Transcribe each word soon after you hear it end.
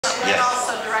Yes. And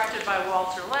also directed by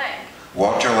Walter Lang.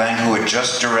 Walter Lang, who had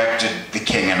just directed The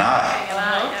King and I. King and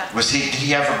I, yeah. Did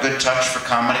he have a good touch for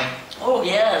comedy? Oh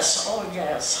yes, oh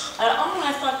yes.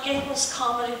 I thought Gable's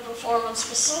comedy performance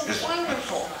was so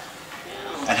wonderful.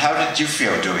 Yeah. And how did you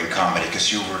feel doing comedy?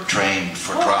 Because you were trained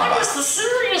for Well, drama. I was the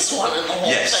serious one in the whole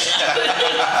Yes. thing.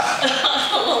 I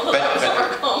don't know that was our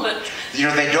comment. You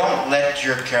know, they don't let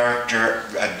your character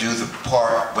do the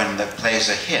part when the play's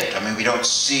a hit. I mean, we don't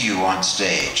see you on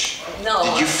stage. No.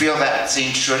 Did you feel that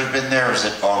scene should have been there, or is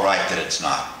it all right that it's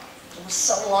not? It was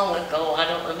so long ago, I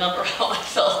don't remember how I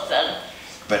felt then.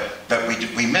 But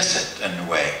we miss it in a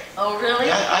way. Oh, really?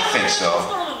 Yeah, I think so.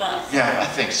 thought of that. Yeah, I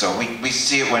think so. We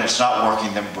see it when it's not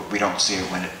working, then we don't see it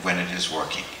when it is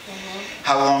working.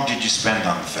 How long did you spend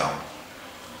on the film?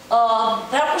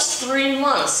 That was 3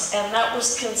 months, and that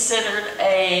was considered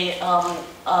a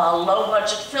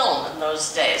low-budget film in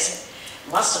those days.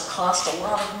 It must have cost a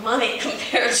lot of money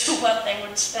compared to what they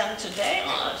would spend today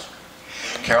on it.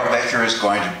 Carroll Baker is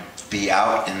going to be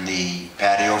out in the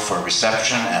patio for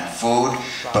reception and food,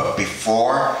 but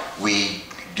before we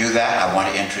do that, I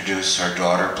want to introduce her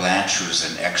daughter, Blanche, who's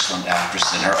an excellent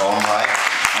actress in her own right.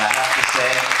 And I have to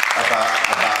say about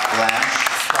Blanche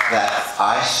that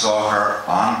I saw her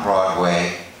on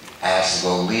Broadway as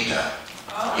Lolita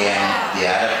in the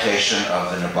adaptation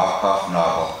of the Nabokov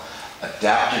novel,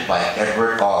 adapted by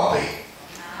Edward Albee,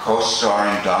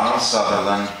 co-starring Donald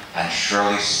Sutherland and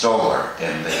Shirley Stoller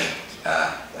in the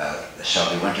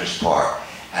Shelley Winters part,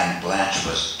 and Blanche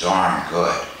was darn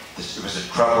good. It was a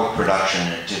troubled production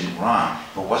and it didn't run,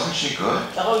 but wasn't she good?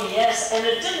 Oh yes, and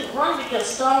it didn't run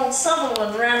because Donald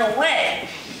Sutherland ran away.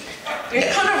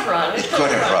 It could have run. It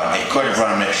could have run. It could have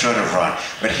run. It should have run.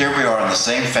 But here we are in the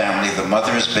same family. The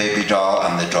mother is Baby Doll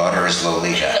and the daughter is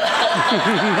Lolita.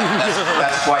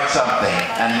 That's quite something.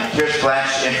 And here's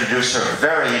Blanche to introduce her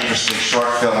very interesting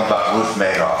short film about Ruth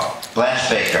Madoff. Blanche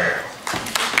Baker.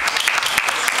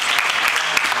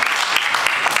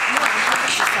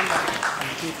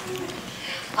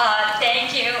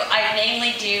 Thank you. I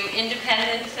mainly do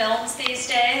independent films these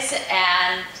days,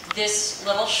 and this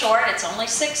little short, it's only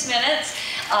 6 minutes.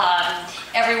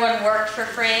 Everyone worked for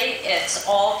free. It's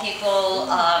all people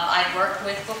I've worked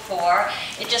with before.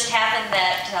 It just happened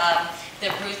that the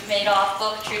Ruth Madoff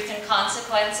book, Truth and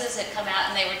Consequences, had come out,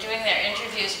 and they were doing their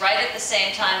interviews right at the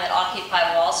same time that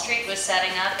Occupy Wall Street was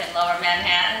setting up in Lower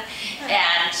Manhattan.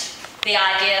 And the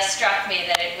idea struck me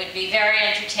that it would be very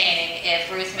entertaining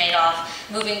if Ruth Madoff,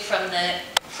 moving from the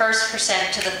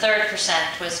 1% to the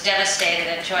 3% was devastated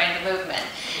and joined the movement.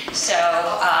 So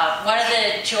one of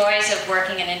the joys of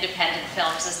working in independent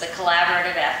films is the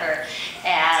collaborative effort.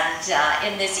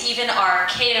 And in this, even our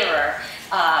caterer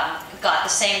got the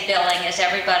same billing as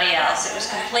everybody else. It was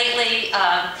completely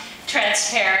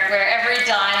transparent where every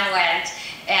dime went.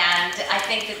 And I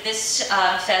think that this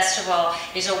festival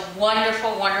is a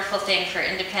wonderful, wonderful thing for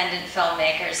independent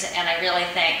filmmakers, and I really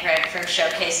thank Greg for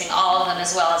showcasing all of them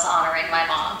as well as honoring my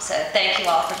mom. So thank you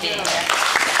all for being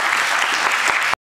here.